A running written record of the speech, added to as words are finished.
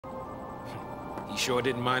He sure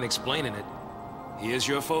didn't mind explaining it. Here's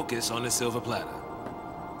your focus on the silver platter.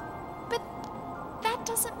 But that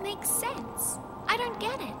doesn't make sense. I don't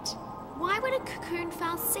get it. Why would a cocoon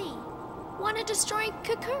fal'Cie want to destroy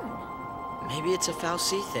cocoon? Maybe it's a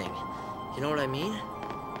fal'Cie thing. You know what I mean?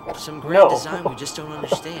 Some grand design we just don't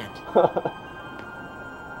understand.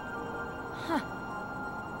 Huh.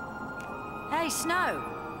 Hey, Snow.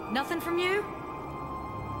 Nothing from you?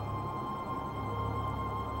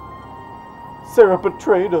 Sarah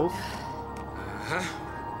betrayed us. Uh-huh.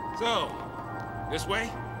 So, this way?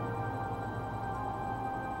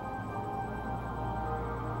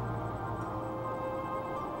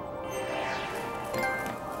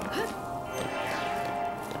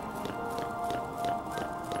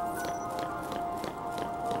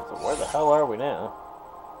 So where the hell are we now?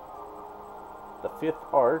 The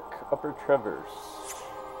 5th Arc, Upper Traverse.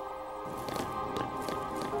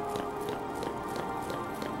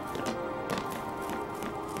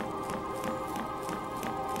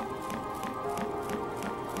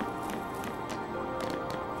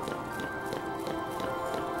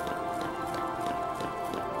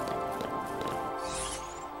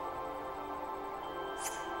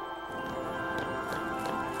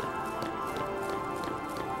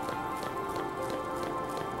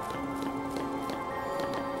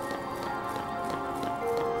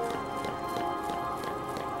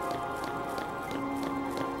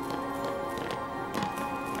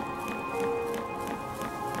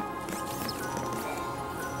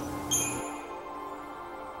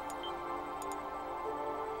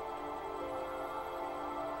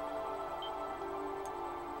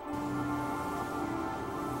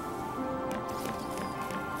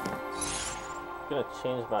 I'm gonna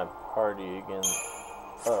change my party again.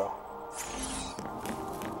 Oh.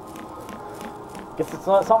 Guess it's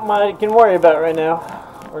not something I can worry about right now.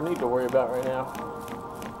 Or need to worry about right now.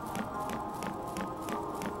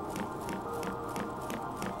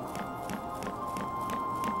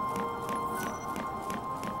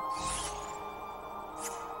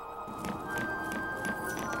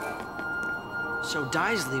 So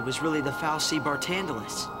Daisley was really the fal'Cie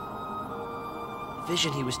Bartandalus. The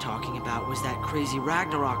vision he was talking about was that crazy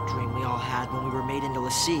Ragnarok dream we all had when we were made into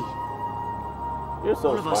l'Cie. You're so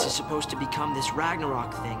One of us smart. is supposed to become this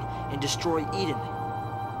Ragnarok thing and destroy Eden.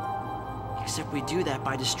 Except we do that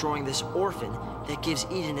by destroying this orphan that gives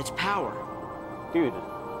Eden its power. Dude,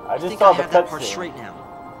 I just think saw I the have that part cutscene. straight now.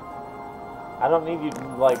 I don't need you,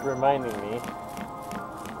 like, reminding me.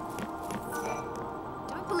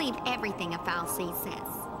 Don't believe everything a fal'Cie says.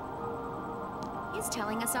 He's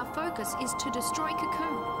telling us our focus is to destroy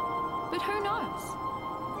cocoon. But who knows?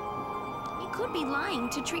 He could be lying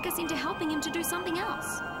to trick us into helping him to do something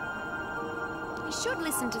else. We should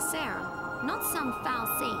listen to Sarah, not some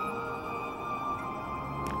fal'Cie.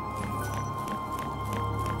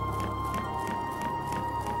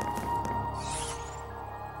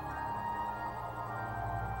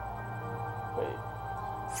 Wait.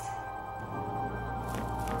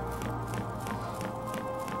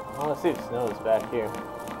 I want to see if Snow's back here.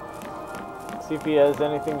 See if he has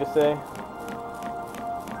anything to say.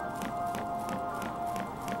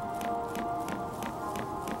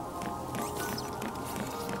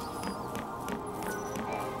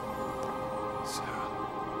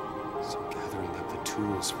 So gathering up the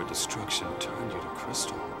tools for destruction turned you to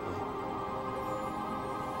crystal, huh?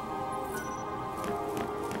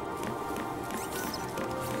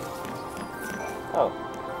 Oh.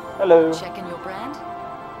 Hello. Checking your brand?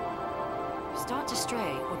 Start to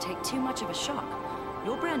stray or take too much of a shock,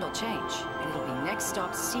 your brand will change, and it'll be next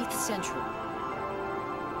stop Seath Central.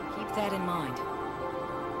 Keep that in mind.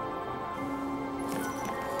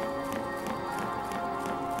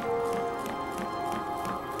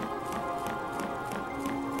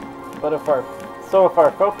 But if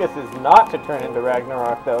our focus is not to turn into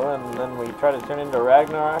Ragnarok though, and then we try to turn into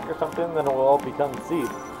Ragnarok or something, then it will all become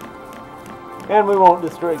Seath. And we won't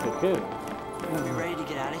destroy Cocoon. Are we ready to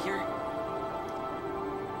get out of here?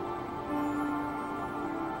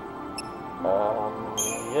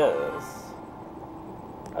 Yes.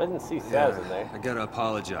 I didn't see Saz in there. I gotta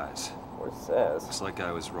apologize. Where's Saz? Looks like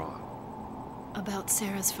I was wrong. About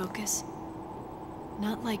Sarah's focus?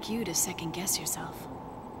 Not like you to second-guess yourself.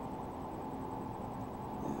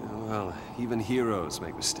 Yeah, well, even heroes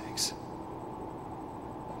make mistakes.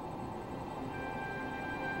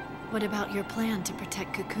 What about your plan to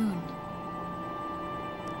protect Cocoon?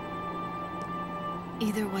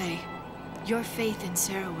 Either way, your faith in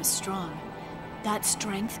Sarah was strong. That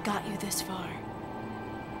strength got you this far.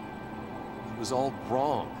 It was all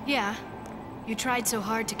wrong. Yeah. You tried so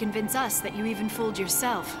hard to convince us that you even fooled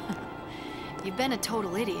yourself. You've been a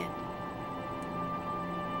total idiot.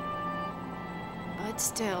 But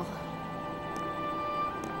still,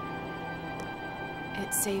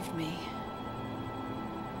 it saved me.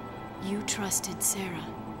 You trusted Sarah.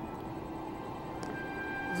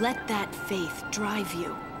 Let that faith drive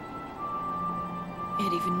you.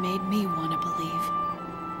 It even made me want to believe.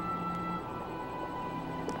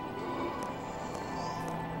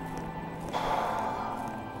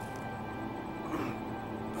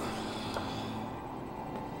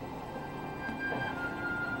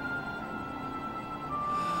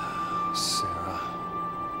 Sarah,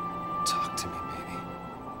 talk to me, baby.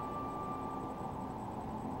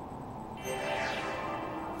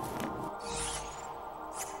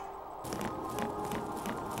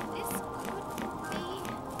 This could be...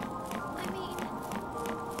 I mean...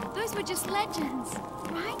 Those were just legends,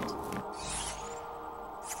 right?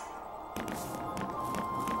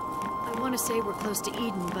 I want to say we're close to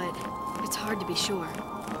Eden, but it's hard to be sure.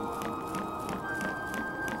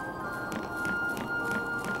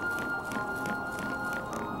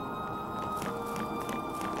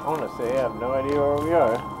 I want to say I have no idea where we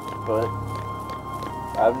are, but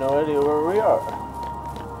I have no idea where we are.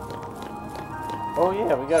 Oh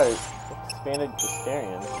yeah, we got our expanded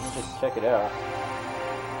Justarian. Let's just check it out.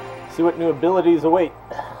 See what new abilities await.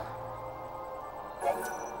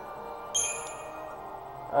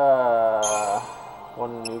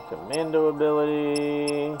 One new commando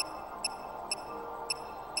ability.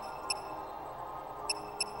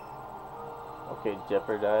 Okay,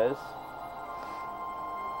 jeopardize.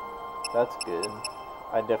 That's good.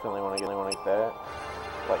 I definitely want to get one like that.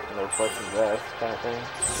 Like, no questions asked kind of thing.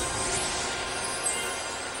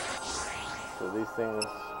 So these things...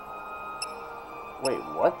 Wait,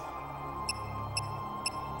 what?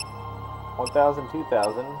 1,000,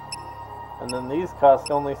 2,000. And then these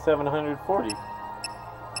cost only 740.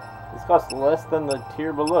 These cost less than the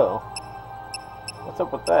tier below. What's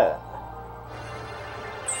up with that?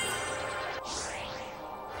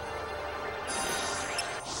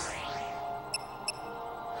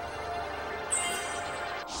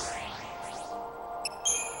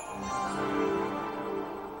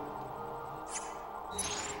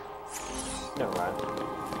 Never mind.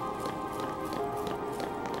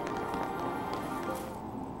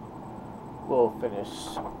 We'll finish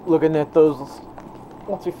looking at those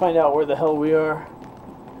once we find out where the hell we are.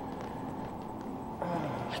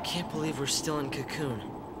 I can't believe we're still in Cocoon.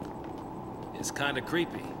 It's kind of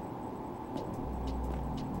creepy.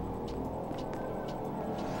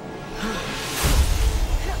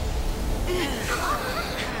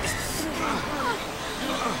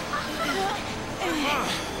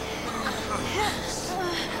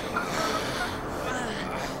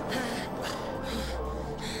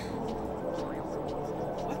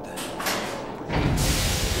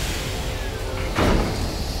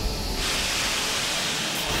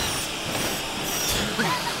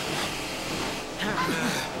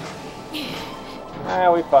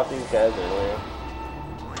 We fought these guys earlier.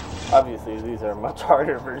 Obviously, these are much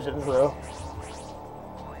harder versions, though.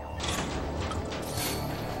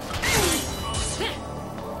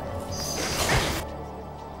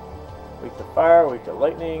 Weak to fire, weak to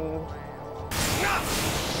lightning.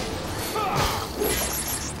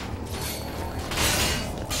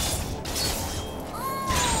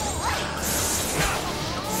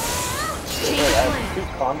 Wait, I have 2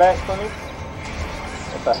 combat clinics?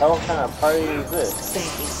 What the hell kind of party is this?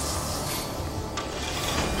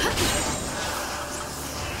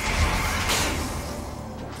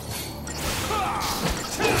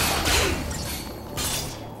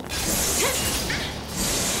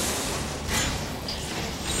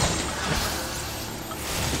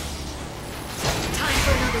 Time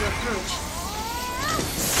for another approach.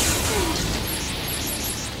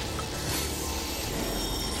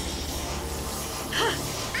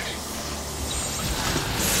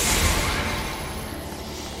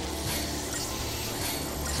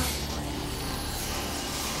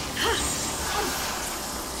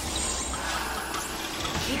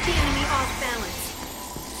 Keep the enemy off balance.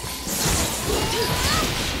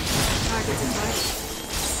 Target's in sight.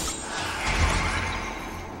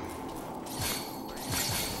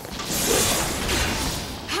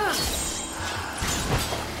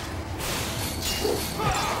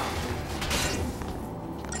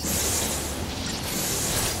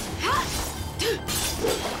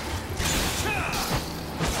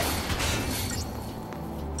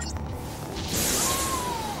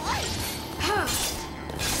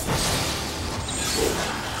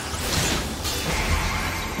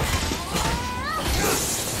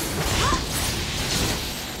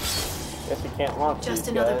 Guess you can't launch Just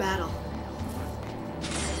these another guys. battle.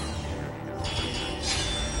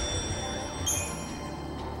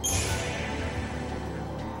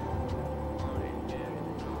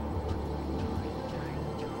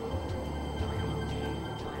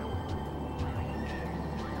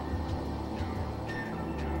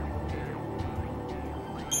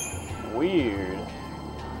 Weird.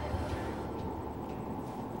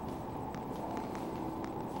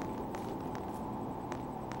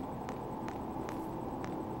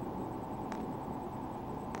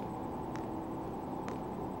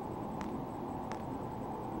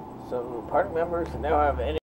 So, party members now have any